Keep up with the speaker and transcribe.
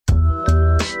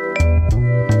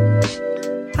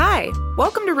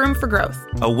Welcome to Room for Growth,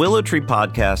 a WillowTree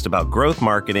podcast about growth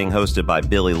marketing hosted by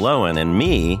Billy Lowen and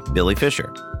me, Billy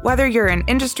Fisher. Whether you're an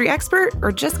industry expert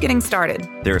or just getting started,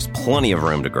 there's plenty of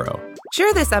room to grow.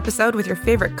 Share this episode with your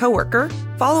favorite coworker,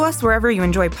 follow us wherever you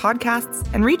enjoy podcasts,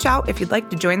 and reach out if you'd like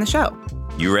to join the show.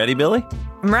 You ready, Billy?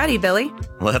 I'm ready, Billy.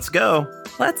 Let's go.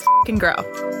 Let's f***ing grow.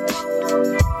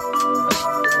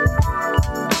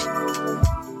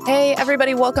 Hey,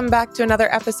 everybody. Welcome back to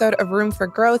another episode of Room for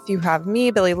Growth. You have me,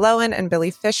 Billy Lowen, and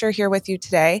Billy Fisher here with you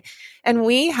today. And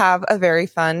we have a very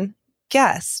fun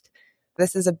guest.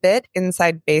 This is a bit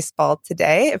inside baseball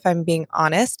today, if I'm being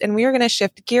honest. And we are going to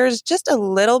shift gears just a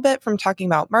little bit from talking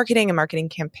about marketing and marketing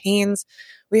campaigns.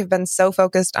 We have been so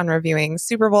focused on reviewing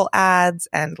Super Bowl ads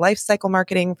and life cycle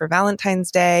marketing for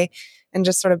Valentine's Day and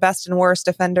just sort of best and worst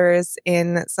offenders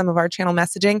in some of our channel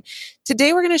messaging.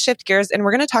 Today, we're going to shift gears and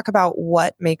we're going to talk about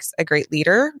what makes a great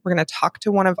leader. We're going to talk to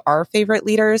one of our favorite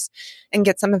leaders and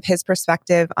get some of his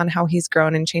perspective on how he's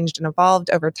grown and changed and evolved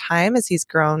over time as he's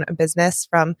grown a business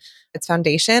from its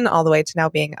foundation all the way to now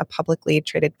being a publicly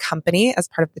traded company as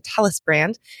part of the TELUS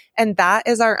brand. And that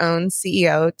is our own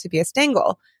CEO, Tobias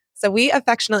Dengel. So we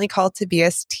affectionately call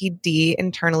Tobias TD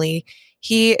internally.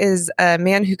 He is a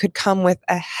man who could come with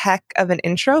a heck of an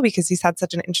intro because he's had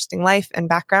such an interesting life and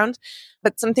background.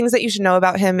 But some things that you should know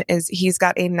about him is he's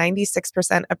got a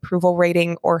 96% approval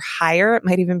rating or higher. It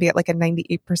might even be at like a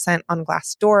 98% on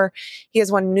Glassdoor. He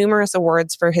has won numerous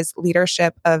awards for his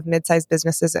leadership of mid-sized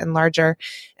businesses and larger,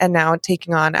 and now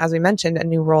taking on, as we mentioned, a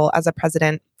new role as a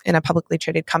president in a publicly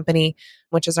traded company,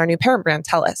 which is our new parent brand,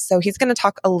 TELUS. So he's going to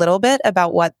talk a little bit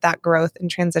about what that growth and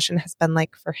transition has been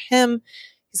like for him.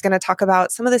 He's going to talk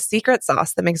about some of the secret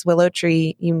sauce that makes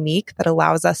WillowTree unique, that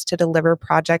allows us to deliver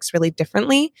projects really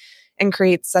differently and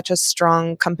create such a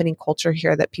strong company culture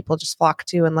here that people just flock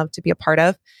to and love to be a part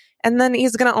of. And then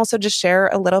he's going to also just share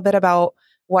a little bit about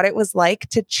what it was like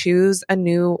to choose a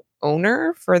new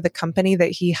owner for the company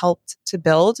that he helped to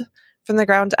build from the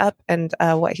ground up and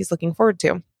what he's looking forward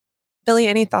to. Billy,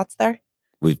 any thoughts there?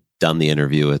 We've done the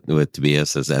interview with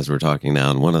Tobias as we're talking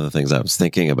now. And one of the things I was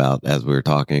thinking about as we were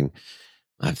talking,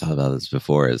 I've thought about this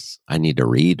before, is I need to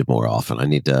read more often. I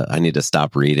need to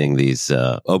stop reading these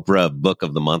Oprah Book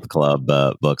of the Month Club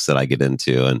books that I get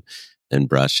into and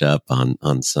brush up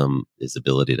on some his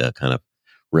ability to kind of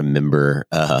remember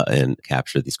and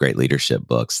capture these great leadership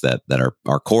books that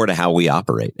are core to how we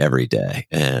operate every day.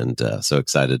 And so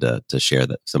excited to share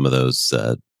some of those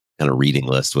kind of reading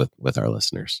list with our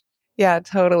listeners. Yeah,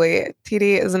 totally.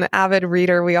 TD is an avid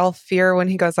reader. We all fear when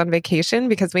he goes on vacation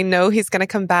because we know he's going to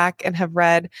come back and have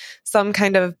read some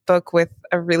kind of book with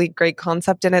a really great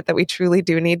concept in it that we truly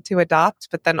do need to adopt,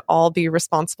 but then all be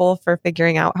responsible for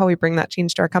figuring out how we bring that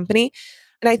change to our company.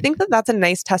 And I think that that's a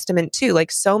nice testament too.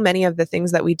 Like so many of the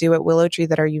things that we do at WillowTree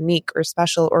that are unique or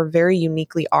special or very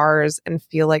uniquely ours and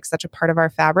feel like such a part of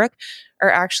our fabric are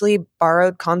actually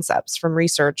borrowed concepts from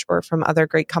research or from other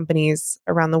great companies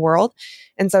around the world.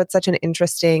 And so it's such an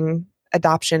interesting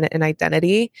adoption and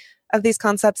identity of these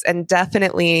concepts. And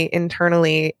definitely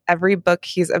internally, every book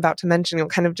he's about to mention, you'll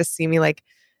kind of just see me like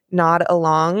nod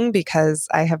along because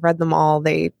I have read them all.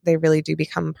 They really do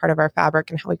become part of our fabric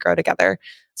and how we grow together.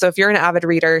 So if you're an avid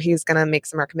reader, he's going to make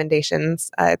some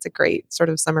recommendations. It's a great sort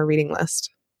of summer reading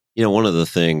list. You know, one of the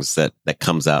things that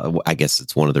comes out, I guess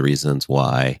it's one of the reasons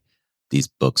why these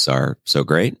books are so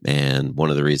great. And one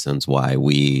of the reasons why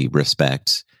we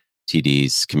respect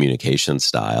TD's communication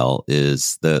style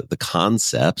is the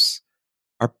concepts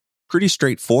are pretty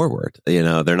straightforward. You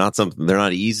know, they're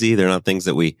not easy. They're not things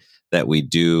that we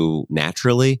do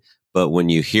naturally. But when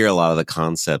you hear a lot of the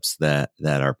concepts that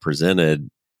are presented,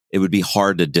 it would be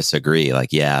hard to disagree.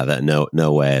 Like, yeah,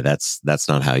 no way. That's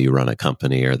not how you run a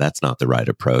company, or that's not the right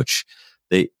approach.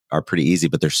 They are pretty easy,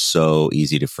 but they're so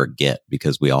easy to forget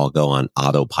because we all go on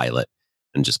autopilot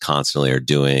and just constantly are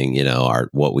doing,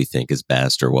 what we think is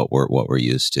best or what we're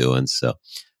used to. And so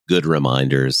good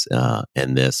reminders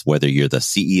in this, whether you're the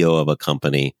CEO of a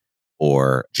company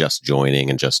or just joining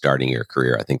and just starting your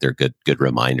career, I think they're good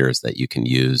reminders that you can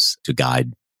use to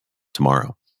guide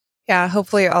tomorrow. Yeah,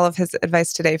 hopefully all of his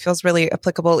advice today feels really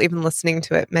applicable, even listening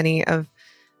to it. Many of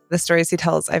the stories he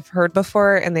tells I've heard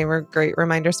before, and they were great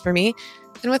reminders for me.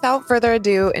 And without further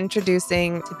ado,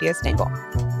 introducing Tobias Dengel.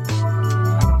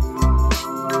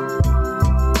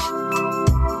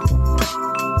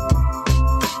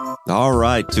 All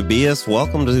right, Tobias,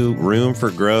 welcome to Room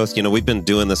for Growth. You know, we've been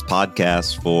doing this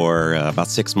podcast for about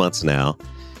 6 months now.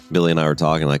 Billy and I were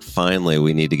talking like, finally,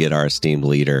 we need to get our esteemed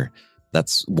leader.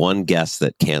 That's one guest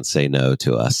that can't say no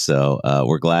to us. So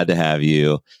we're glad to have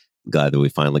you. Glad that we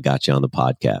finally got you on the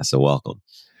podcast. So welcome.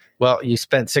 Well, you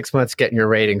spent 6 months getting your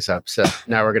ratings up, so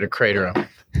now we're going to crater them.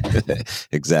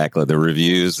 Exactly. The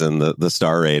reviews and the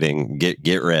star rating.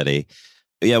 Get ready.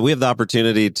 Yeah, we have the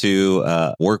opportunity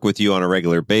to work with you on a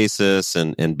regular basis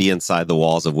and be inside the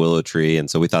walls of WillowTree. And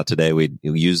so we thought today we'd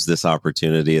use this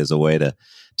opportunity as a way to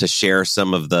share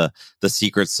some of the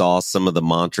secret sauce, some of the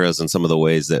mantras, and some of the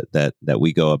ways that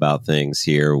we go about things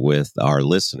here with our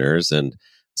listeners. And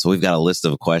so we've got a list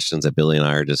of questions that Billy and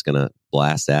I are just going to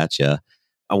blast at you.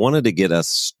 I wanted to get us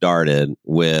started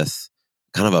with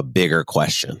kind of a bigger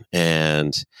question.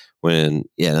 And when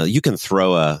you can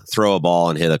throw a ball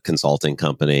and hit a consulting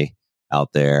company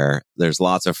out there, there's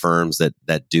lots of firms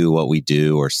that do what we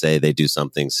do or say they do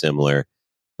something similar.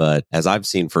 But as I've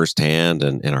seen firsthand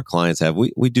and our clients have,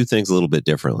 we do things a little bit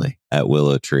differently at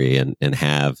WillowTree and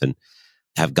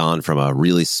have gone from a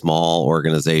really small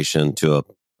organization to a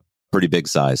pretty big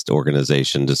sized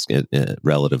organization just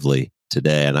relatively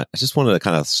today. And I just wanted to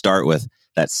kind of start with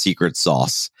that secret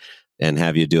sauce and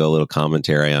have you do a little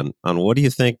commentary on what do you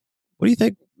think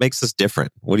makes us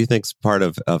different? What do you think is part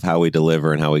of how we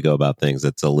deliver and how we go about things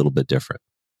that's a little bit different?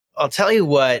 I'll tell you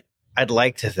what I'd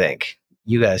like to think.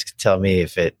 You guys can tell me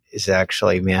if it is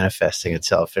actually manifesting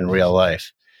itself in real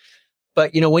life.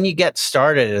 But, when you get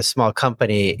started at a small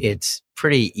company, it's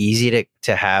pretty easy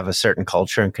to have a certain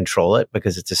culture and control it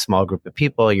because it's a small group of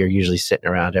people. You're usually sitting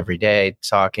around every day,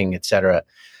 talking, et cetera.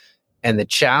 And the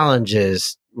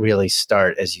challenges really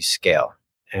start as you scale,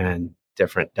 and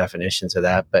different definitions of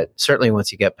that. But certainly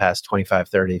once you get past 25,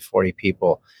 30, 40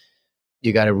 people,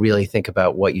 you got to really think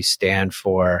about what you stand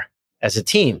for as a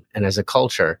team and as a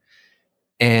culture.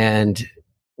 And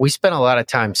we spent a lot of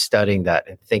time studying that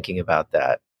and thinking about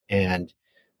that. And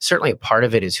certainly a part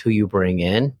of it is who you bring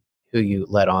in, who you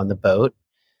let on the boat.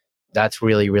 That's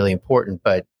really, really important.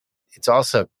 But it's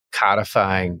also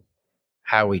codifying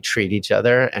how we treat each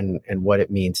other and what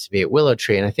it means to be at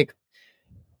WillowTree. And I think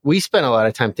we spent a lot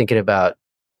of time thinking about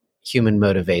human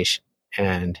motivation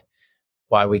and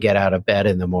why we get out of bed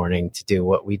in the morning to do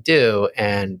what we do,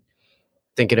 and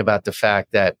thinking about the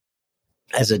fact that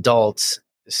as adults,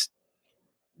 this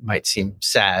might seem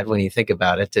sad when you think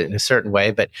about it in a certain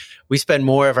way, but we spend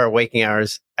more of our waking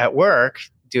hours at work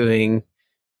doing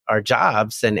our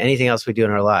jobs than anything else we do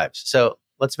in our lives. So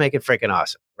let's make it freaking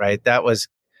awesome, right? That was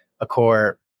a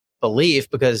core belief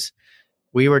because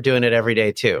we were doing it every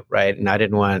day too, right? And I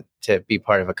didn't want to be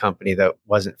part of a company that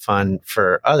wasn't fun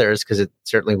for others because it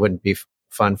certainly wouldn't be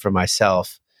fun for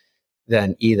myself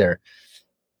then either.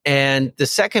 And the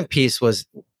second piece was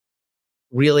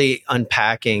really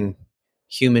unpacking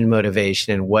human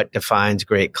motivation and what defines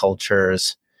great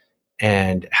cultures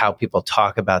and how people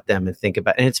talk about them and think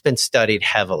about, and it's been studied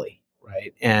heavily,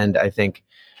 right? And I think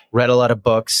read a lot of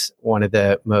books. One of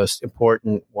the most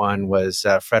important one was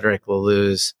Frederick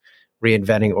Laloux's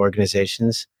Reinventing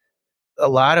Organizations. A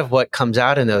lot of what comes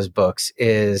out in those books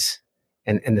is,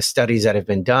 and the studies that have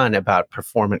been done about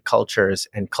performant cultures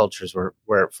and cultures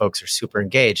where folks are super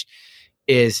engaged,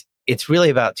 is it's really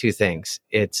about two things.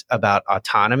 It's about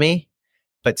autonomy,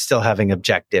 but still having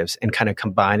objectives and kind of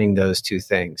combining those two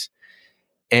things.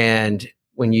 And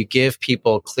when you give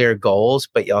people clear goals,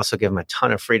 but you also give them a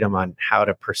ton of freedom on how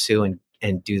to pursue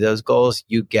and do those goals,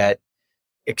 you get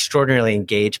extraordinarily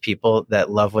engaged people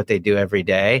that love what they do every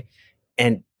day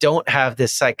and don't have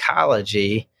this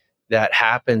psychology that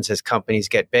happens as companies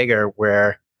get bigger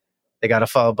where they got to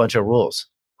follow a bunch of rules,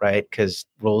 right? Because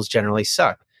rules generally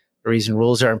suck. The reason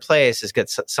rules are in place is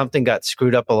something got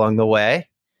screwed up along the way.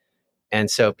 And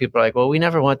so people are like, well, we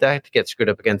never want that to get screwed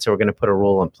up again. So we're going to put a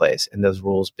rule in place. And those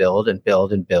rules build and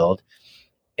build and build.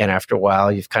 And after a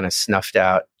while, you've kind of snuffed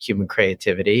out human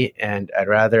creativity. And I'd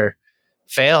rather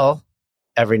fail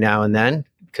every now and then,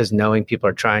 because knowing people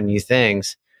are trying new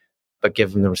things, but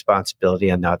give them the responsibility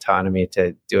and the autonomy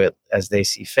to do it as they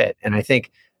see fit. And I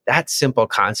think that simple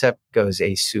concept goes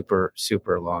a super,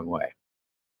 super long way.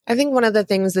 I think one of the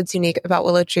things that's unique about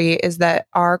WillowTree is that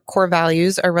our core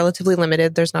values are relatively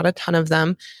limited. There's not a ton of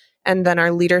them. And then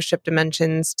our leadership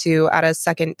dimensions to add a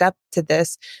second depth to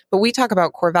this. But we talk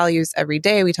about core values every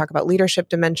day. We talk about leadership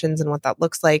dimensions and what that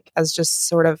looks like as just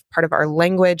sort of part of our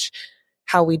language,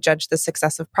 how we judge the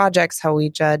success of projects, how we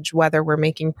judge whether we're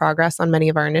making progress on many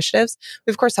of our initiatives.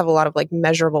 We, of course, have a lot of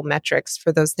measurable metrics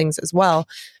for those things as well.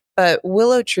 But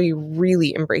WillowTree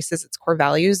really embraces its core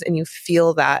values, and you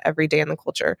feel that every day in the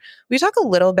culture. We talk a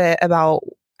little bit about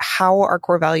how our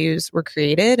core values were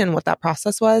created and what that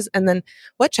process was, and then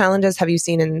what challenges have you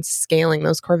seen in scaling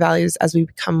those core values as we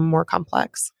become more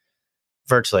complex?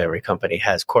 Virtually every company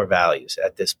has core values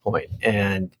at this point.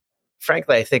 And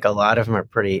frankly, I think a lot of them are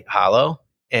pretty hollow.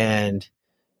 And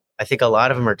I think a lot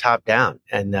of them are top down,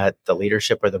 and that the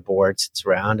leadership or the board sits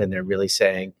around and they're really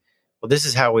saying, well, this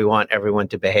is how we want everyone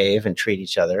to behave and treat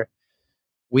each other.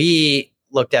 We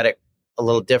looked at it a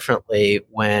little differently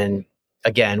when,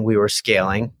 again, we were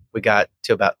scaling. We got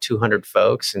to about 200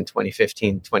 folks in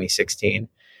 2015, 2016. And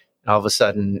all of a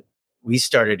sudden, we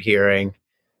started hearing,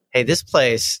 hey, this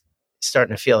place is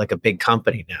starting to feel like a big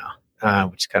company now,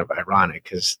 which is kind of ironic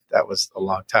because that was a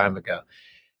long time ago.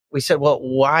 We said, well,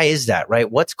 why is that,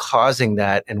 right? What's causing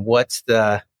that? And what's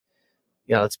the,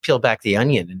 let's peel back the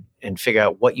onion and figure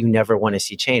out what you never want to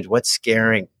see change. What's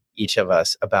scaring each of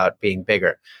us about being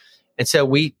bigger? And so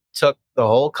we took the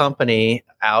whole company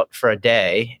out for a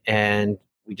day and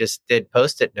we just did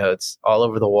Post-it notes all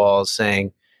over the walls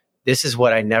saying, this is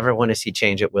what I never want to see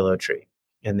change at WillowTree.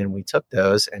 And then we took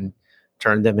those and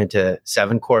turned them into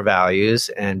 7 core values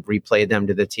and replayed them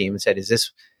to the team and said, is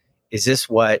this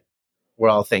what we're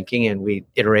all thinking? And we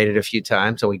iterated a few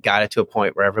times and we got it to a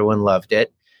point where everyone loved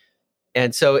it.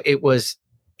 And so it was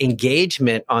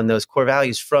engagement on those core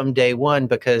values from day one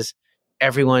because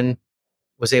everyone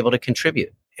was able to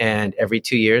contribute. And every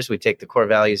 2 years, we take the core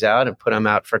values out and put them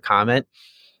out for comment.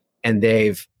 And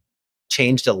they've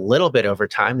changed a little bit over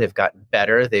time. They've gotten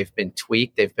better. They've been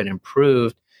tweaked. They've been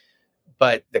improved.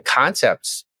 But the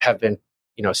concepts have been,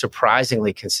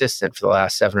 surprisingly consistent for the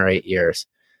last 7 or 8 years.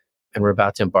 And we're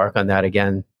about to embark on that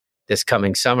again this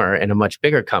coming summer in a much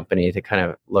bigger company to kind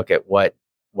of look at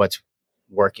what's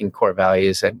working core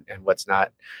values and what's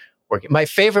not working. My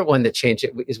favorite one that changed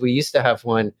it is we used to have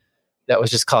one that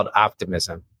was just called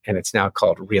optimism, and it's now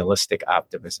called realistic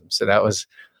optimism. So that was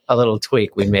a little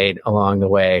tweak we made along the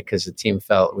way because the team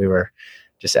felt we were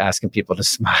just asking people to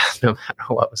smile no matter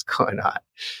what was going on.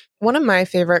 One of my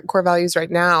favorite core values right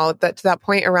now, that to that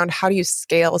point around how do you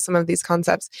scale some of these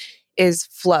concepts, is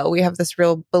flow. We have this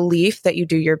real belief that you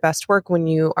do your best work when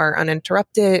you are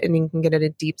uninterrupted and you can get at a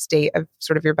deep state of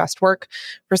sort of your best work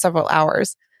for several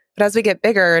hours. But as we get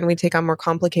bigger and we take on more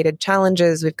complicated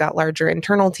challenges, we've got larger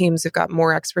internal teams, we've got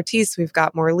more expertise, we've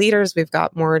got more leaders, we've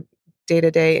got more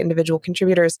day-to-day individual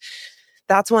contributors.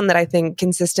 That's one that I think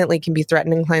consistently can be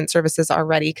threatening client services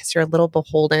already because you're a little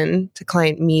beholden to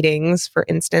client meetings, for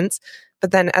instance.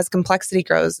 But then as complexity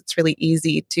grows, it's really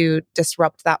easy to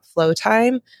disrupt that flow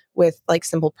time with like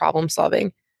simple problem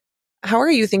solving. How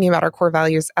are you thinking about our core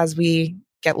values as we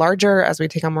get larger, as we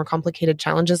take on more complicated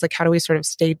challenges? Like how do we sort of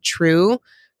stay true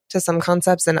to some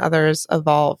concepts and others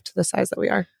evolve to the size that we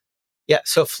are? Yeah.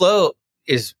 So flow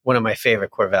is one of my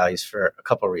favorite core values for a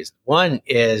couple of reasons. One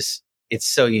is it's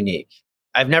so unique.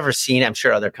 I've never seen it. I'm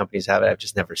sure other companies have it. I've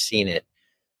just never seen it.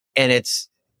 And it's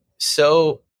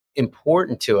so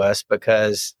important to us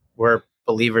because we're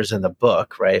believers in the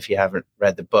book, right? If you haven't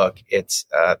read the book, it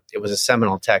was a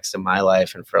seminal text in my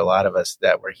life and for a lot of us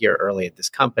that were here early at this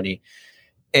company.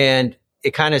 And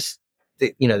it kind of,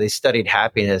 they studied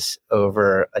happiness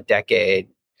over a decade,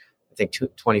 I think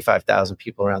 25,000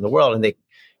 people around the world. And they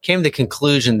came to the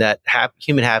conclusion that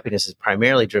human happiness is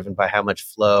primarily driven by how much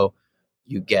flow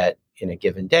you get in a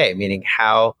given day, meaning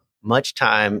how much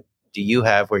time do you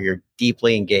have where you're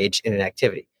deeply engaged in an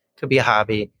activity? Could be a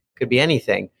hobby, could be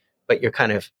anything, but you're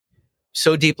kind of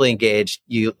so deeply engaged,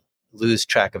 you lose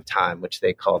track of time, which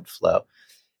they called flow.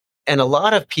 And a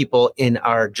lot of people in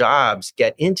our jobs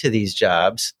get into these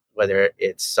jobs, whether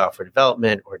it's software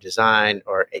development or design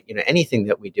or anything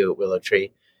that we do at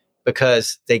WillowTree,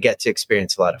 because they get to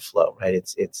experience a lot of flow, right?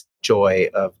 It's joy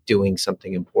of doing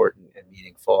something important and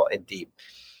meaningful and deep.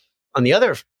 On the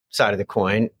other side of the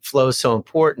coin, flow is so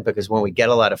important because when we get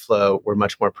a lot of flow, we're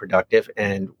much more productive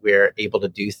and we're able to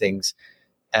do things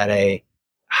at a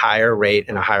higher rate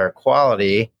and a higher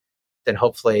quality than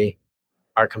hopefully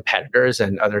our competitors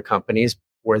and other companies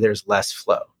where there's less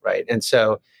flow, right? And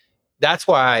so that's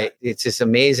why it's this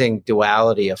amazing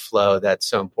duality of flow that's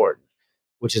so important,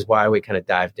 which is why we kind of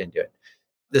dived into it.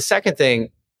 The second thing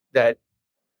that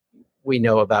we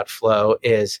know about flow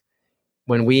is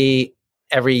when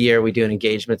every year we do an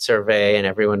engagement survey and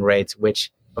everyone rates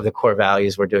which of the core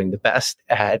values we're doing the best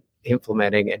at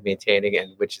implementing and maintaining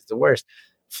and which is the worst.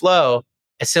 Flow,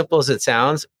 as simple as it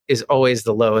sounds, is always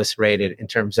the lowest rated in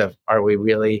terms of are we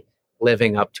really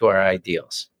living up to our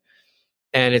ideals?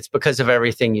 And it's because of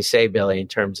everything you say, Billy, in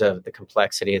terms of the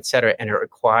complexity, et cetera. And it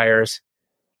requires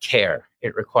care.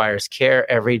 It requires care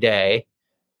every day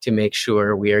to make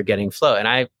sure we are getting flow. And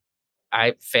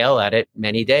I fail at it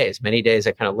many days. Many days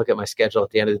I kind of look at my schedule at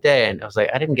the end of the day and I was like,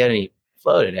 I didn't get any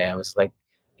flow today. I was like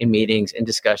in meetings, in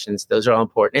discussions, those are all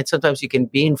important. And sometimes you can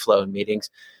be in flow in meetings.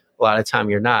 A lot of time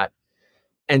you're not.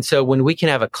 And so when we can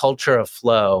have a culture of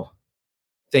flow,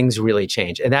 things really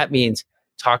change. And that means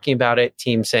talking about it,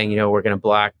 teams saying, we're going to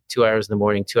block 2 hours in the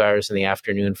morning, 2 hours in the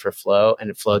afternoon for flow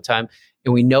and flow time.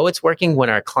 And we know it's working when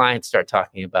our clients start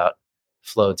talking about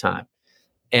flow time.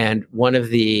 And one of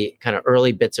the kind of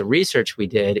early bits of research we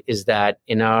did is that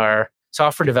in our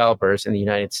software developers in the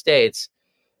United States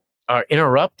are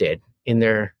interrupted in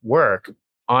their work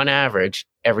on average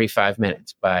every 5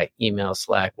 minutes by email,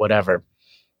 Slack, whatever.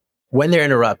 When they're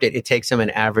interrupted, it takes them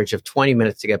an average of 20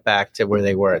 minutes to get back to where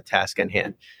they were at task in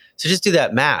hand. So just do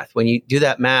that math. When you do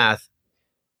that math,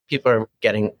 people are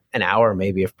getting an hour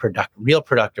maybe of real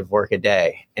productive work a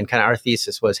day. And kind of our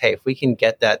thesis was, hey, if we can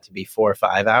get that to be 4 or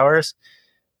 5 hours,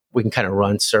 we can kind of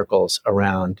run circles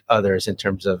around others in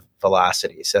terms of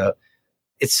velocity. So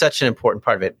it's such an important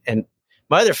part of it. And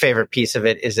my other favorite piece of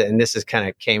it is, and this is kind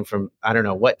of came from, I don't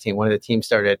know what team, one of the teams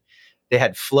started, they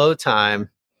had flow time,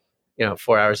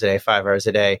 4 hours a day, 5 hours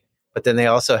a day. But then they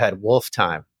also had wolf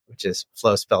time, which is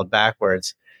flow spelled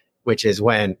backwards, which is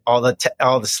when all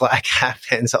the Slack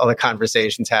happens, all the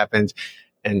conversations happens,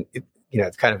 and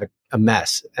it's kind of a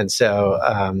mess. And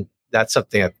so that's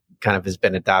something that kind of has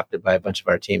been adopted by a bunch of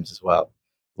our teams as well.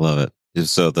 Love it.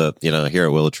 So here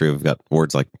at WillowTree, we've got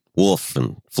words like wolf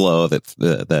and flow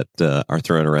that are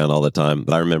thrown around all the time.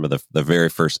 But I remember the very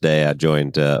first day I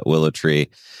joined WillowTree,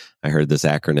 I heard this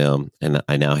acronym, and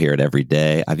I now hear it every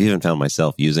day. I've even found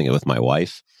myself using it with my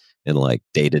wife in like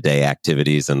day-to-day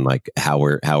activities and like how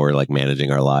we're like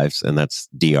managing our lives, and that's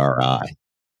DRI.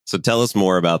 So tell us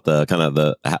more about the kind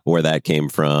of where that came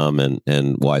from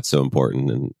and why it's so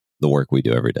important in the work we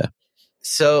do every day.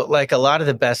 So like a lot of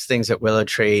the best things at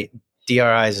WillowTree,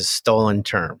 DRI is a stolen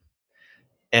term.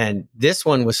 And this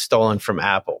one was stolen from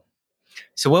Apple.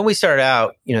 So when we started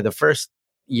out, the first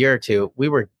year or two, we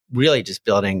were really just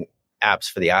building apps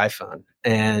for the iPhone.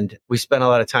 And we spent a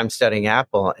lot of time studying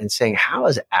Apple and saying, how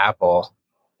is Apple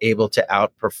able to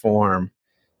outperform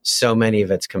so many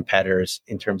of its competitors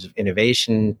in terms of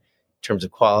innovation, in terms of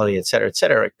quality, et cetera, et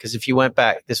cetera? Because if you went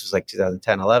back, this was like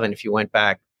 2010, 11, if you went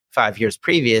back 5 years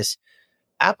previous,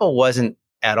 Apple wasn't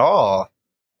at all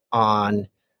on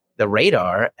the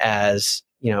radar as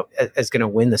going to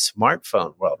win the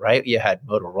smartphone world, right? You had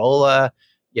Motorola,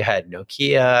 you had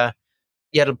Nokia,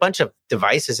 you had a bunch of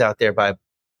devices out there by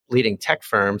leading tech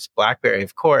firms, BlackBerry,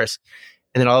 of course.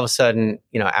 And then all of a sudden,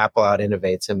 Apple out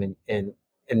innovates them and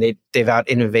they've out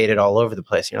innovated all over the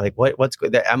place. And you're like, what's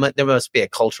good? There must be a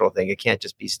cultural thing. It can't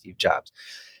just be Steve Jobs.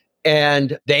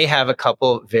 And they have a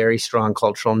couple very strong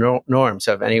cultural norms.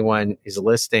 So if anyone is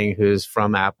listening who's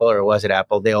from Apple or was at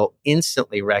Apple, they'll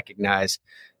instantly recognize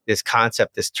this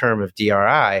concept, this term of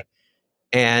DRI,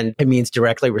 and it means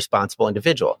directly responsible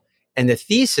individual. And the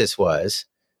thesis was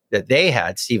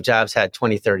that Steve Jobs had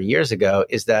 20, 30 years ago,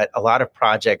 is that a lot of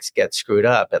projects get screwed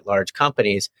up at large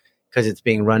companies because it's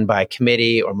being run by a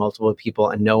committee or multiple people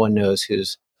and no one knows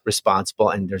who's responsible.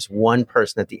 And there's one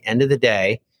person at the end of the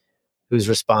day who's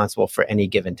responsible for any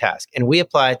given task. And we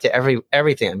apply it to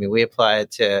everything. I mean, we apply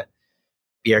it to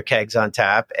beer kegs on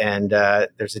tap, and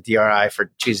there's a DRI for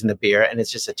choosing the beer. And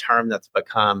it's just a term that's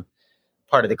become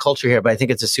part of the culture here. But I think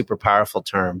it's a super powerful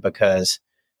term because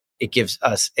it gives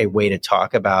us a way to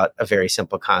talk about a very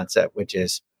simple concept, which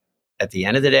is at the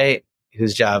end of the day,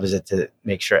 whose job is it to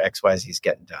make sure XYZ is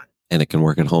getting done? And it can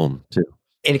work at home too.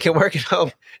 And it can work at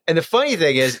home. And the funny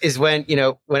thing is when,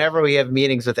 whenever we have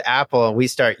meetings with Apple and we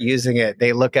start using it,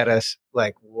 they look at us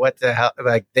like, what the hell?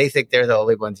 Like they think they're the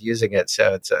only ones using it.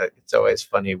 So it's always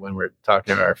funny when we're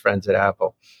talking to our friends at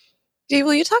Apple. Dave,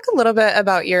 will you talk a little bit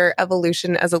about your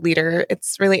evolution as a leader?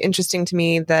 It's really interesting to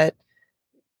me that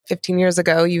 15 years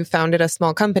ago, you founded a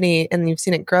small company and you've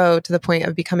seen it grow to the point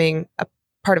of becoming a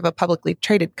part of a publicly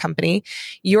traded company.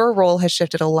 Your role has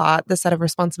shifted a lot, the set of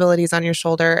responsibilities on your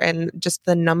shoulder and just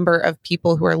the number of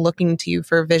people who are looking to you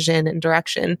for vision and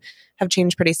direction have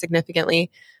changed pretty significantly.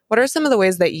 What are some of the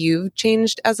ways that you've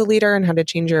changed as a leader and how to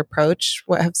change your approach?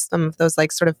 What have some of those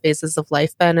sort of phases of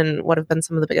life been, and what have been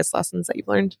some of the biggest lessons that you've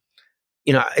learned?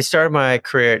 I started my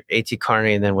career at AT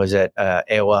Kearney and then was at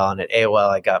AOL. And at AOL,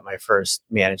 I got my first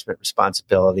management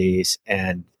responsibilities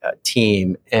and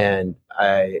team. And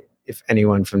if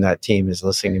anyone from that team is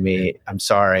listening to me, I'm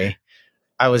sorry.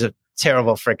 I was a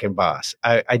terrible freaking boss.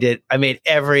 I made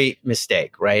every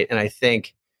mistake, right? And I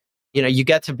think, you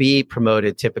get to be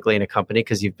promoted typically in a company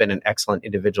because you've been an excellent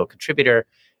individual contributor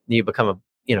and you become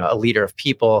a leader of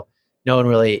people. No one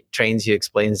really trains you,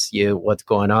 explains to you what's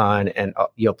going on, and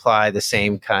you apply the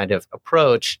same kind of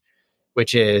approach,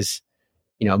 which is,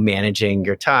 managing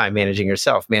your time, managing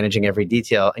yourself, managing every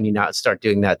detail, and you not start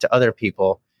doing that to other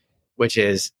people, which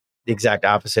is the exact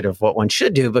opposite of what one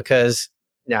should do because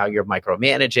now you're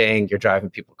micromanaging, you're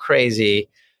driving people crazy,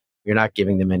 you're not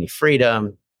giving them any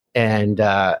freedom, And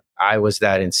I was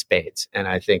that in spades. And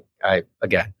I think I,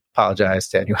 again, apologize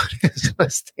to anyone who's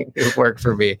listening who worked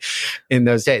for me in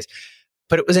those days.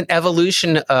 But it was an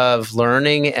evolution of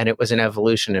learning, and it was an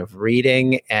evolution of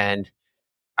reading. And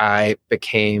I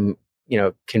became,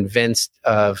 convinced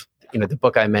of, the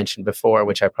book I mentioned before,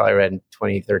 which I probably read in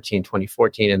 2013,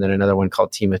 2014, and then another one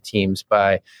called Team of Teams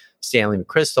by Stanley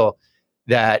McChrystal,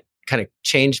 that kind of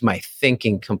changed my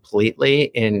thinking completely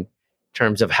in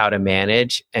terms of how to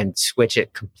manage and switch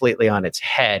it completely on its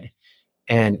head,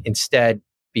 and instead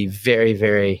be very,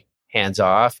 very hands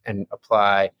off and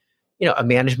apply, a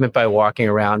management by walking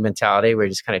around mentality where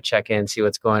you just kind of check in, see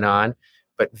what's going on,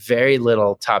 but very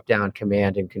little top down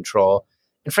command and control.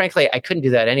 And frankly, I couldn't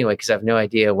do that anyway, because I have no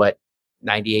idea what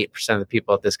 98% of the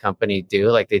people at this company do.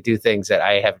 Like, they do things that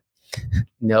I have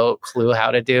no clue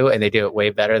how to do, and they do it way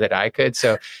better than I could.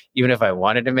 So even if I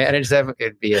wanted to manage them,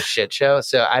 it'd be a shit show.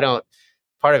 So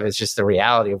part of it is just the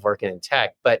reality of working in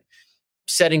tech, but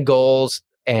setting goals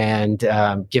and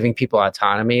giving people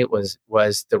autonomy was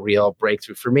the real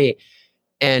breakthrough for me.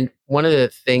 And one of the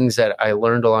things that I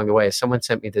learned along the way is someone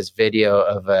sent me this video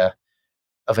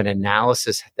of an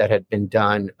analysis that had been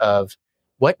done of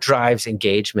what drives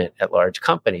engagement at large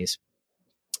companies.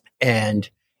 And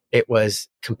it was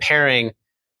comparing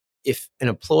if an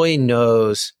employee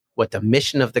knows what the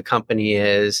mission of the company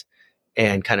is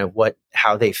and kind of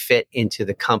how they fit into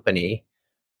the company,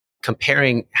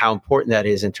 comparing how important that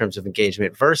is in terms of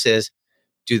engagement versus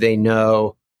do they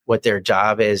know what their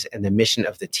job is and the mission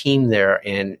of the team they're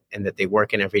in and that they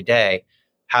work in every day,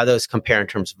 how those compare in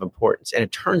terms of importance. And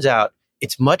it turns out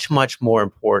it's much, much more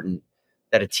important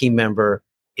that a team member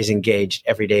is engaged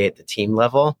every day at the team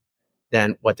level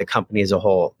than what the company as a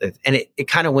whole is. And it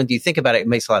kind of, when you think about it, it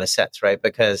makes a lot of sense, right?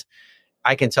 Because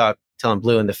I can talk till I'm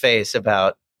blue in the face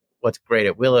about what's great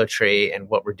at WillowTree and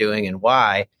what we're doing and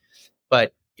why.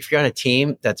 But if you're on a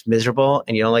team that's miserable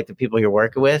and you don't like the people you're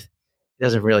working with, it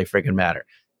doesn't really freaking matter.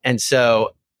 And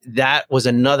so that was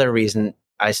another reason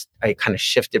I kind of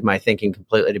shifted my thinking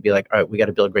completely to be like, all right, we got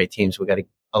to build great teams. We got to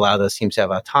allow those teams to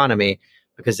have autonomy,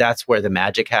 because that's where the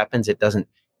magic happens. It doesn't,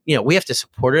 we have to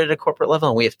support it at a corporate level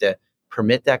and we have to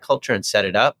permit that culture and set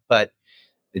it up. But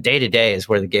the day to day is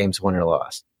where the game's won or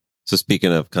lost. So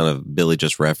speaking of, kind of, Billy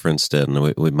just referenced it,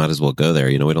 and we might as well go there.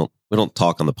 We don't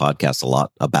talk on the podcast a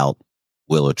lot about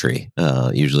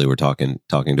WillowTree. Usually we're talking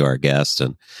to our guest,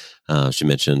 and she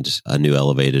mentioned a new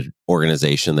elevated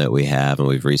organization that we have, and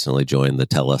we've recently joined the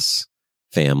TELUS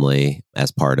family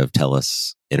as part of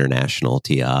TELUS International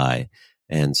TI.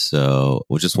 And so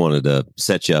we just wanted to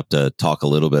set you up to talk a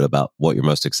little bit about what you're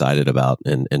most excited about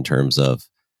in terms of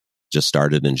just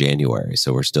started in January.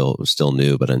 So we're still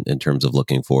new, but in terms of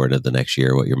looking forward to the next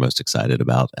year, what you're most excited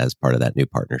about as part of that new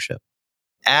partnership.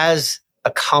 As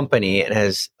a company and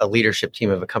as a leadership team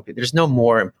of a company, there's no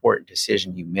more important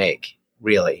decision you make,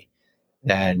 really,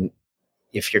 than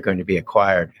if you're going to be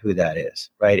acquired, who that is,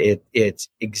 right? It's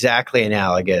exactly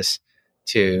analogous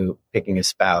to picking a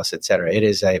spouse, et cetera. It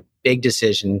is a big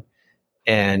decision,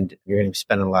 and you're going to be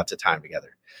spending lots of time together.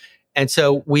 And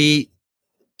so we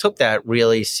took that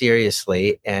really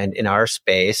seriously. And in our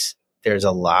space, there's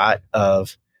a lot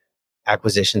of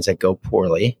acquisitions that go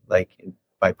poorly. Like,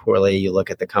 by poorly, you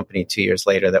look at the company 2 years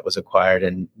later that was acquired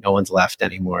and no one's left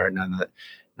anymore. None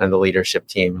of the leadership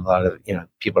team, a lot of,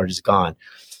 people are just gone.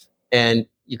 And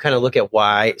you kind of look at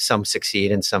why some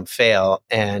succeed and some fail.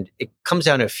 And it comes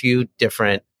down to a few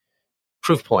different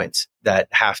proof points that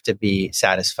have to be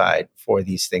satisfied for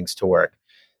these things to work.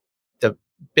 The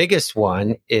biggest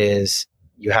one is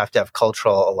you have to have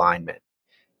cultural alignment,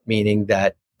 meaning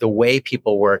that the way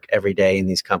people work every day in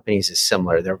these companies is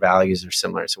similar. Their values are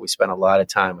similar. So we spent a lot of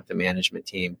time with the management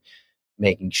team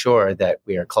making sure that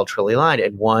we are culturally aligned.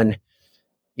 And one,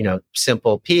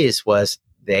 simple piece was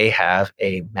they have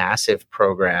a massive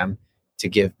program to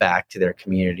give back to their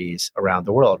communities around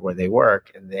the world where they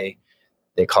work. And they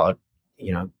call it,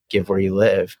 Give Where You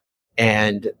Live.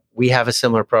 And we have a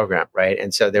similar program, right?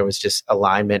 And so there was just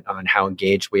alignment on how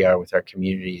engaged we are with our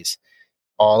communities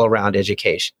all around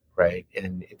education, right?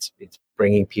 And it's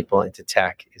bringing people into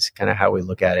tech is kind of how we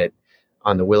look at it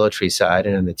on the WillowTree side.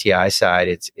 And on the TI side,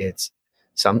 it's in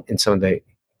some of the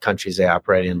countries they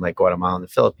operate in, like Guatemala and the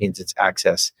Philippines, it's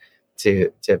access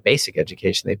to basic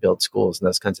education. They build schools and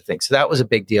those kinds of things. So that was a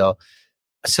big deal.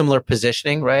 A similar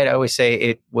positioning, right? I always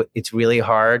say it's really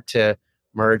hard to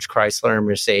merge Chrysler and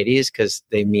Mercedes because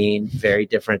they mean very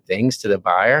different things to the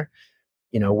buyer.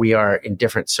 We are in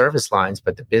different service lines,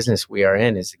 but the business we are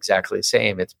in is exactly the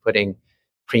same. It's putting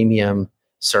premium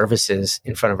services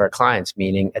in front of our clients,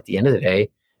 meaning at the end of the day,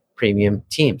 premium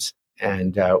teams.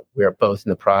 And we are both in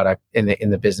the product, in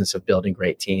the business of building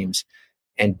great teams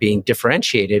and being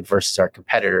differentiated versus our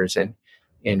competitors and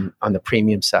on the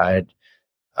premium side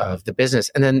of the business.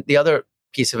 And then the other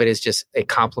piece of it is just a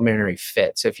complementary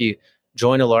fit. So if you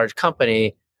join a large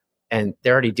company and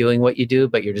they're already doing what you do,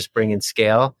 but you're just bringing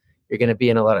scale, you're going to be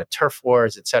in a lot of turf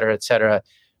wars, et cetera, et cetera.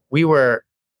 We were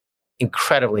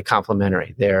incredibly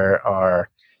complementary. There are,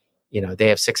 they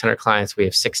have 600 clients. We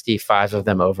have 65 of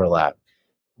them overlap.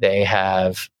 They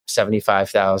have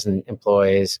 75,000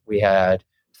 employees. We had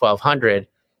 1,200.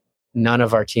 None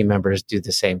of our team members do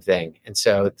the same thing. And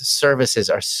so the services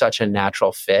are such a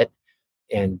natural fit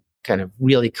and kind of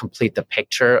really complete the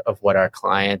picture of what our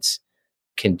clients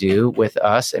can do with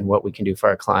us and what we can do for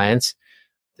our clients,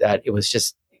 that it was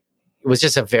just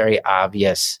a very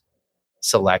obvious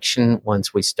selection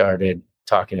once we started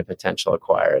talking to potential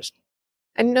acquirers.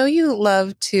 I know you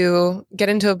love to get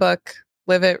into a book,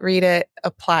 live it, read it,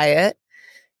 apply it.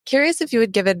 Curious if you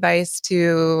would give advice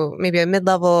to maybe a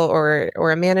mid-level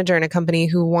or a manager in a company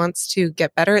who wants to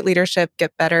get better at leadership,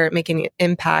 get better at making an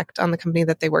impact on the company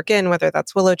that they work in, whether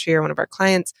that's WillowTree or one of our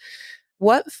clients.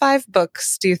 What 5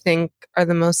 books do you think are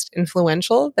the most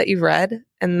influential that you've read?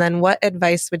 And then what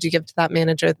advice would you give to that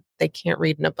manager that they can't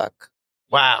read in a book?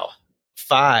 Wow.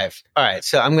 5. All right.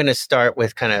 So I'm going to start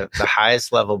with kind of the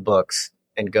highest level books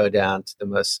and go down to the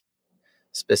most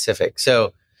specific.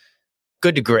 So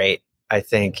Good to Great, I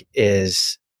think,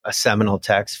 is a seminal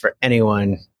text for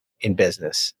anyone in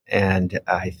business. And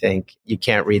I think you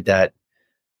can't read that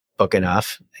book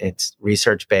enough. It's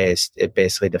research-based. It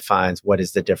basically defines what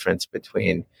is the difference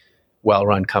between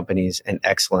well-run companies and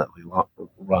excellently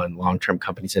run long-term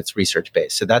companies. It's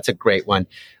research-based. So that's a great one.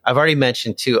 I've already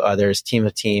mentioned 2 others, Team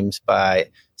of Teams by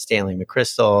Stanley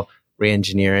McChrystal,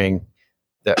 Reinventing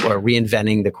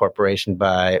the Corporation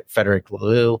by Frederick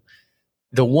Laloux.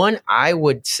 The one I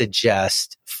would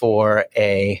suggest for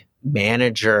a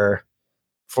manager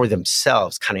for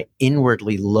themselves, kind of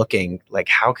inwardly looking, like,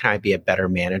 how can I be a better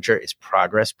manager, is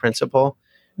Progress Principle.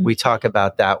 Mm-hmm. We talk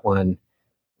about that one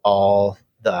all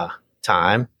the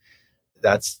time.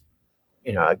 That's,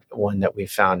 one that we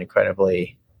found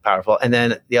incredibly powerful. And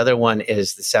then the other one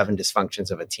is The 7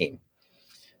 Dysfunctions of a Team.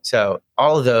 So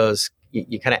all of those,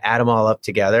 you kind of add them all up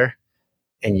together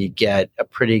and you get a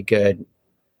pretty good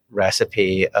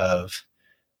recipe of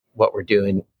what we're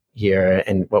doing here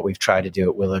and what we've tried to do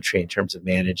at WillowTree in terms of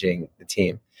managing the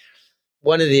team.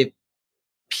 One of the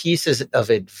pieces of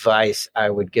advice I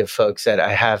would give folks that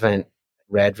I haven't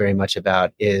read very much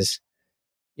about is,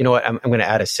 you know what, I'm going to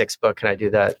add a 6th book. Can I do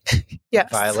that?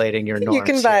 Yes. Violating your norms. You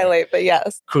can violate, but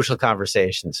yes. Crucial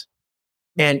Conversations.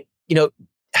 And,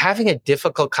 having a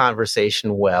difficult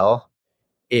conversation well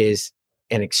is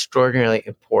an extraordinarily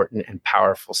important and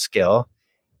powerful skill.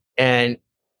 And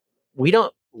we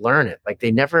don't learn it. Like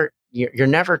you're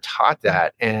never taught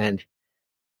that. And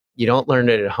you don't learn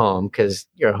it at home because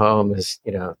your home is,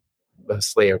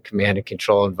 mostly a command and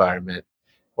control environment.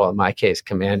 Well, in my case,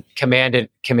 command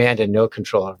and no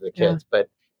control over the kids. Yeah. But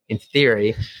in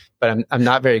theory, I'm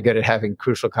not very good at having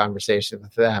crucial conversations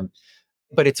with them.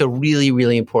 But it's a really,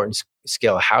 really important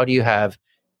skill. How do you have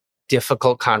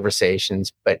difficult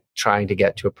conversations, but trying to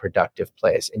get to a productive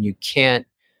place? And you can't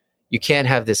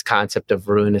have this concept of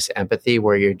ruinous empathy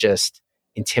where you're just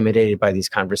intimidated by these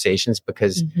conversations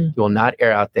because you will not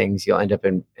air out things. You'll end up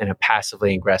in a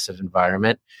passively aggressive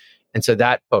environment. And so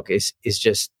that book is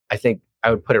just, I think I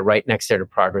would put it right next there to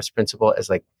Progress Principle as,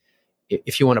 like,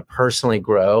 if you want to personally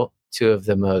grow, 2 of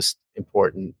the most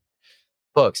important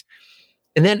books.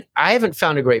 And then I haven't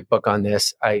found a great book on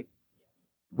this.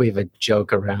 We have a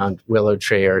joke around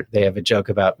WillowTree, or they have a joke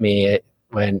about me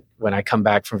when I come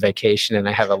back from vacation and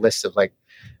I have a list of like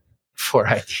 4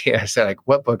 ideas. They're like,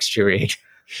 what books do you read?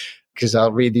 Because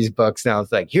I'll read these books now.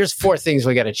 It's like, here's 4 things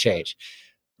we got to change.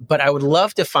 But I would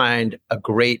love to find a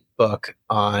great book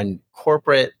on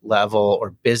corporate level or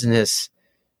business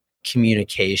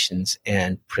communications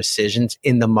and precisions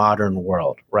in the modern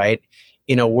world, right?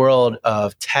 In a world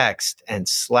of text and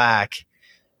Slack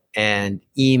and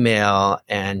email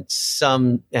and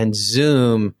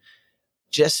Zoom,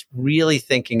 just really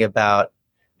thinking about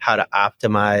how to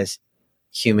optimize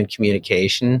human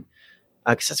communication,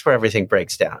 because that's where everything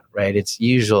breaks down, right? It's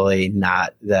usually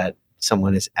not that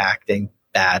someone is acting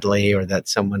badly or that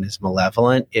someone is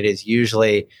malevolent. It is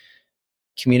usually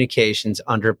communications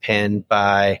underpinned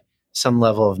by some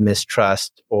level of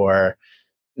mistrust or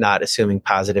not assuming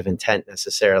positive intent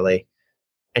necessarily.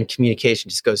 And communication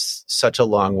just goes such a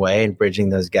long way in bridging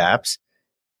those gaps.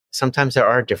 Sometimes there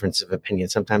are differences of opinion.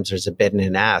 Sometimes there's a bid and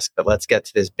an ask, but let's get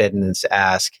to this bid and this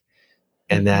ask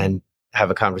and then have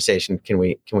a conversation. Can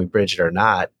we bridge it or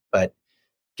not? but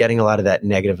getting a lot of that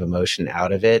negative emotion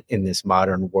out of it in this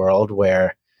modern world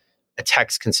where a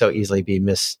text can so easily be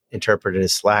misinterpreted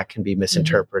as Slack can be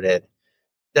misinterpreted.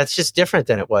 That's just different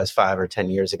than it was 5 or 10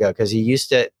 years ago, because you used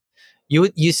to,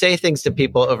 you say things to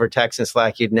people over text and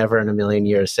Slack you'd never in a million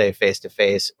years say face to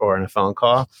face or in a phone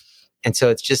call. And so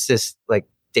it's just this like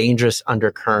dangerous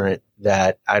undercurrent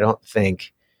that I don't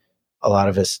think a lot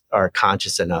of us are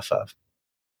conscious enough of.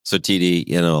 So TD,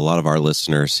 a lot of our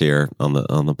listeners here on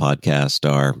the podcast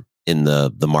are in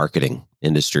the marketing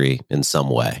industry in some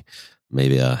way.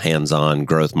 Maybe a hands-on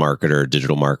growth marketer,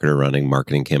 digital marketer running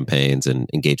marketing campaigns and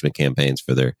engagement campaigns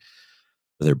for their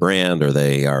brand, or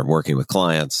they are working with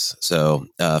clients. So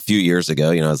a few years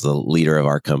ago, as the leader of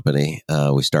our company,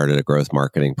 we started a growth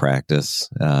marketing practice.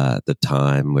 At the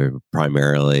time, we were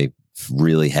primarily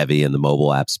really heavy in the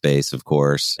mobile app space, of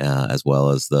course, as well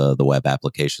as the web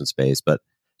application space. But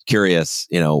curious,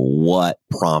 what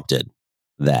prompted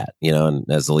that, and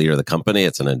as the leader of the company,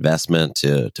 it's an investment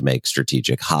to make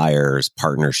strategic hires,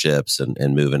 partnerships,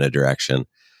 and move in a direction.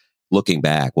 Looking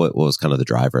back, what was kind of the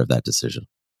driver of that decision?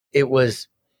 It was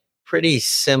pretty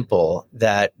simple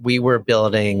that we were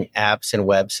building apps and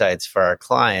websites for our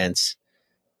clients,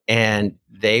 and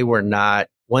they were not,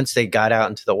 once they got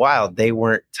out into the wild, they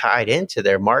weren't tied into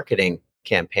their marketing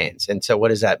campaigns. And so what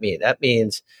does that mean? That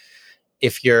means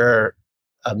if you're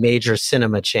a major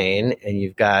cinema chain and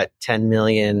you've got 10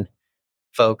 million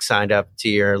folks signed up to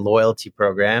your loyalty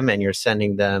program and you're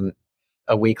sending them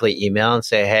a weekly email and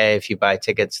say, hey, if you buy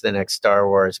tickets to the next Star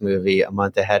Wars movie a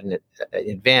month ahead in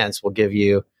advance, we'll give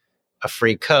you a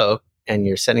free Coke, and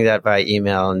you're sending that via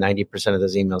email, and 90% of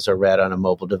those emails are read on a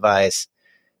mobile device,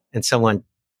 and someone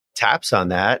taps on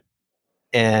that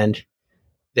and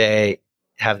they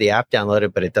have the app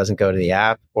downloaded, but it doesn't go to the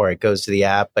app, or it goes to the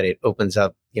app, but it opens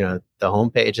up, the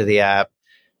homepage of the app.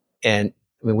 And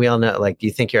I mean, we all know, like, do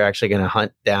you think you're actually going to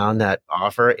hunt down that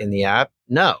offer in the app?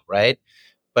 No, right?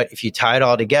 But if you tie it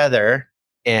all together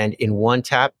and in one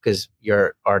tap, because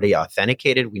you're already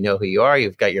authenticated, we know who you are,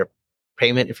 you've got your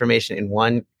payment information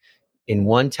in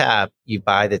one tap, you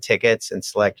buy the tickets and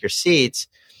select your seats.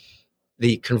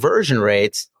 The conversion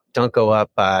rates don't go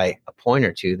up by a point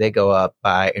or two, they go up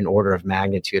by an order of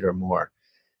magnitude or more.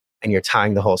 And you're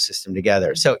tying the whole system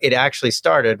together. So it actually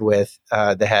started with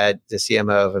the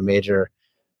CMO of a major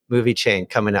movie chain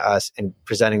coming to us and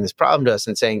presenting this problem to us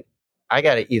and saying, I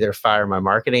got to either fire my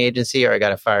marketing agency or I got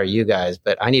to fire you guys,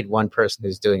 but I need one person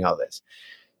who's doing all this.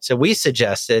 So we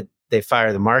suggested they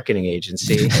fire the marketing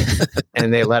agency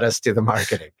and they let us do the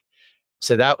marketing.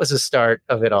 So that was the start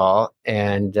of it all.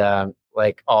 And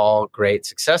like all great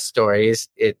success stories,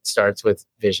 it starts with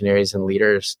visionaries and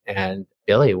leaders. And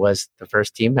Billy was the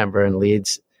first team member and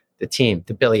leads the team.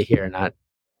 The Billy here, not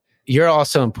you're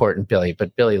also important, Billy,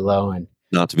 but Billy Lowen,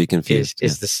 not to be confused,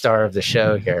 is the star of the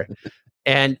show here.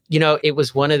 And, it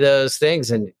was one of those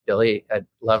things. And Billy, I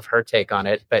love her take on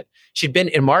it, but she'd been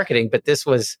in marketing, but this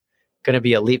was going to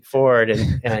be a leap forward.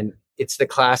 And it's the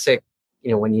classic,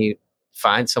 when you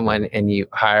find someone and you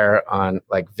hire on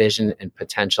like vision and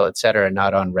potential, et cetera,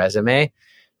 not on resume.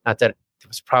 Not that there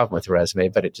was a problem with the resume,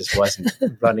 but it just wasn't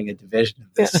running a division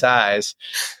of this size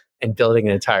and building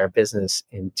an entire business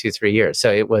in 2-3 years.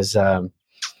 So it was,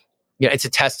 it's a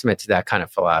testament to that kind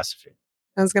of philosophy.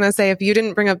 I was going to say, if you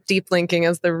didn't bring up deep linking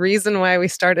as the reason why we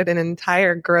started an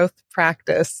entire growth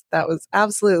practice, that was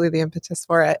absolutely the impetus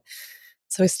for it.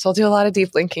 So we still do a lot of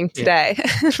deep linking today.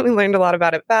 Yeah. We learned a lot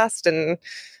about it fast and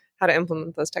how to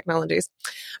implement those technologies.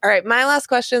 All right. My last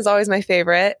question is always my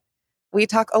favorite. We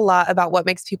talk a lot about what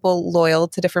makes people loyal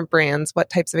to different brands, what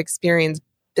types of experience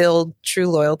build true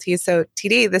loyalty. So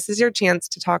TD, this is your chance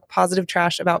to talk positive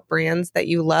trash about brands that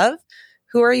you love.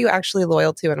 Who are you actually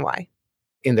loyal to and why?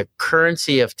 In the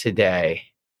currency of today,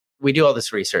 we do all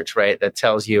this research, right? That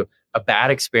tells you a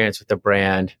bad experience with a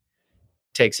brand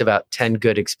takes about 10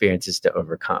 good experiences to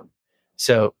overcome.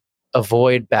 So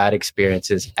avoid bad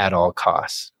experiences at all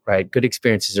costs, right? Good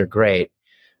experiences are great,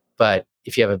 but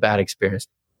if you have a bad experience,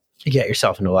 you get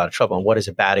yourself into a lot of trouble. And what is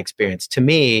a bad experience? To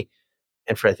me,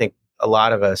 and for I think a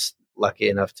lot of us lucky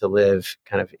enough to live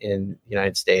kind of in the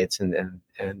United States and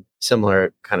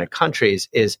similar kind of countries,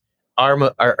 is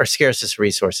our scarcest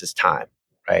resource is time,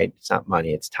 right? It's not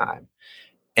money, it's time.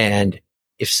 And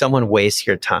if someone wastes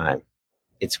your time,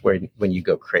 it's when you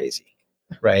go crazy,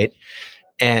 right?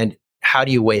 And how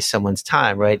do you waste someone's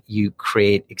time, right? You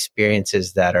create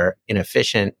experiences that are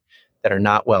inefficient, that are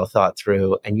not well thought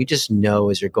through, and you just know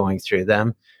as you're going through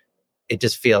them, it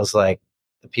just feels like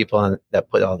the people that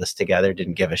put all this together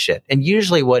didn't give a shit. And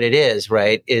usually what it is,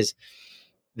 right, is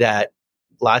that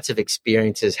lots of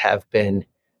experiences have been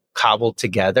cobbled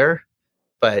together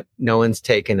but no one's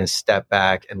taken a step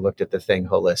back and looked at the thing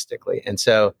holistically. And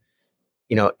so,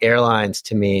 airlines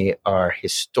to me are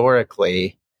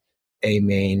historically a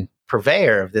main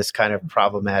purveyor of this kind of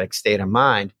problematic state of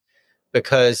mind,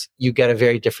 because you get a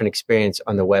very different experience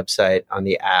on the website, on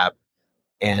the app,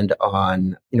 and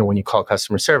on, when you call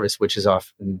customer service, which is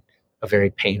often a very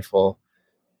painful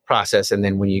process. And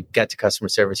then when you get to customer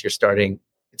service,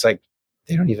 it's like,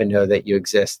 they don't even know that you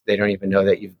exist. They don't even know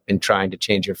that you've been trying to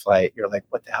change your flight. You're like,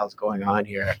 what the hell's going on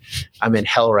here? I'm in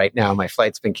hell right now. My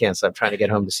flight's been canceled. I'm trying to get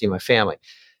home to see my family.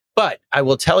 But I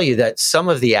will tell you that some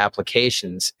of the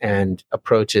applications and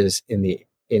approaches in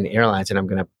airlines, and I'm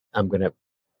going to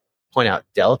point out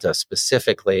Delta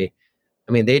specifically.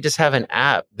 I mean, they just have an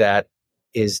app that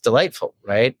is delightful,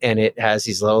 right? And it has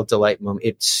these little delight moments.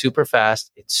 It's super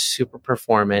fast. It's super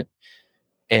performant.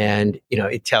 And,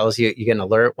 it tells you get an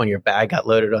alert when your bag got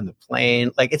loaded on the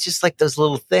plane. Like, it's just like those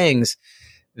little things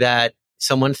that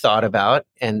someone thought about.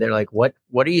 And they're like, what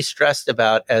are you stressed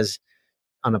about as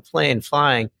on a plane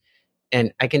flying?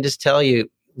 And I can just tell you,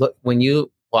 look, when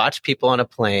you watch people on a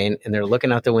plane and they're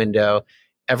looking out the window,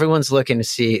 everyone's looking to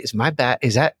see, is my bag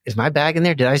in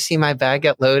there? Did I see my bag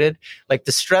get loaded? Like,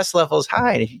 the stress level is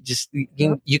high. And if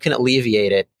you can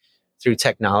alleviate it through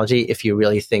technology if you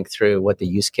really think through what the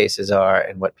use cases are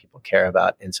and what people care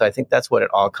about. And so I think that's what it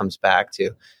all comes back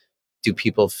to. Do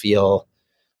people feel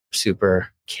super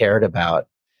cared about?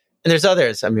 And there's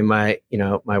others. I mean, my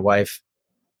wife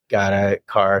got a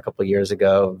car a couple of years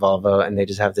ago, Volvo, and they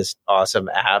just have this awesome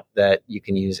app that you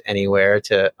can use anywhere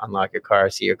to unlock your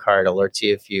car, see your car. It alerts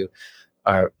you if you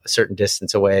are a certain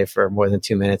distance away for more than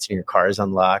 2 minutes and your car is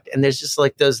unlocked. And there's just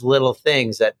like those little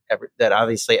things that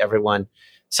obviously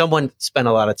someone spent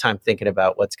a lot of time thinking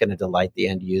about what's going to delight the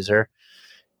end user.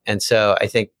 And so I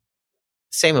think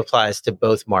the same applies to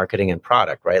both marketing and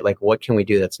product, right? Like, what can we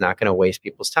do that's not going to waste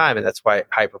people's time? And that's why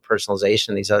hyper-personalization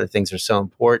and these other things are so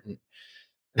important.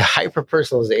 The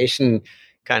hyper-personalization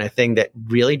kind of thing that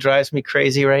really drives me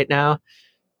crazy right now,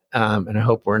 and I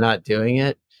hope we're not doing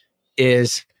it,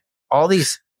 is all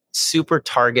these super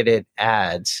targeted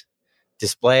ads,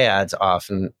 display ads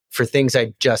often for things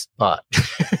I just bought.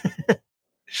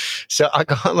 So I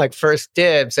go on like First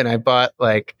Dibs and I bought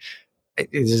this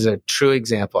is a true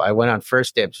example. I went on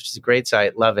First Dibs, which is a great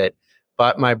site. Love it.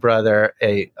 Bought my brother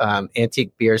a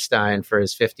antique beer stein for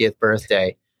his 50th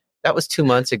birthday. That was 2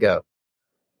 months ago.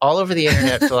 All over the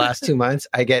internet for the last 2 months,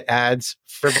 I get ads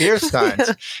for beer steins.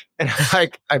 And I'm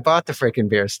like, I bought the freaking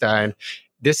beer stein.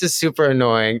 This is super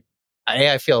annoying.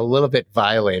 I feel a little bit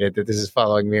violated that this is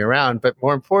following me around. But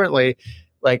more importantly,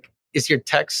 like, is your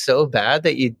text so bad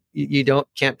that you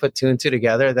can't put two and two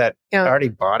together that I already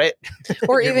bought it?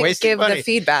 Or even give the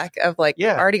feedback of like,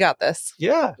 already got this.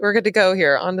 Yeah. We're good to go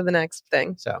here. On to the next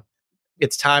thing. So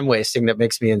it's time wasting that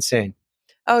makes me insane.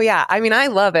 Oh, yeah. I mean, I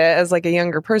love it as like a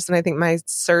younger person. I think my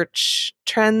search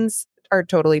trends are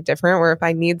totally different, where if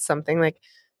I need something, like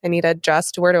I need a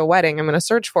dress to wear to a wedding, I'm going to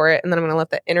search for it and then I'm going to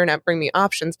let the internet bring me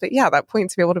options. But yeah, that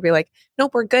point to be able to be like,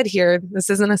 nope, we're good here.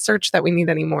 This isn't a search that we need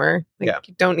anymore. Like,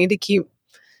 you don't need to keep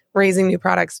raising new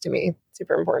products to me.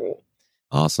 Super important.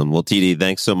 Awesome. Well, TD,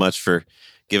 thanks so much for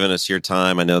giving us your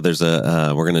time. I know there's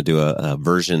we're going to do a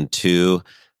version 2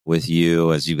 with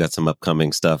you, as you've got some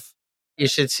upcoming stuff. You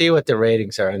should see what the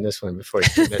ratings are on this one before you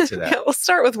commit to that. We'll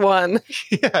start with 1.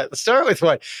 Yeah, start with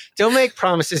 1. Don't make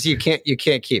promises you can't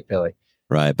keep, Billy.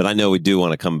 Right. But I know we do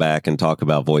want to come back and talk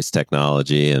about voice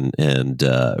technology and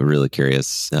really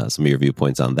curious some of your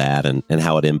viewpoints on that and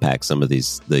how it impacts some of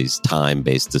these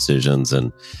time-based decisions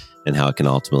and how it can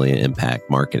ultimately impact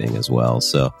marketing as well.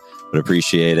 So but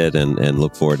appreciate it and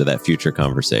look forward to that future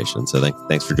conversation. So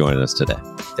thanks for joining us today.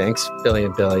 Thanks, Billy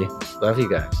and Billy. Love you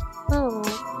guys.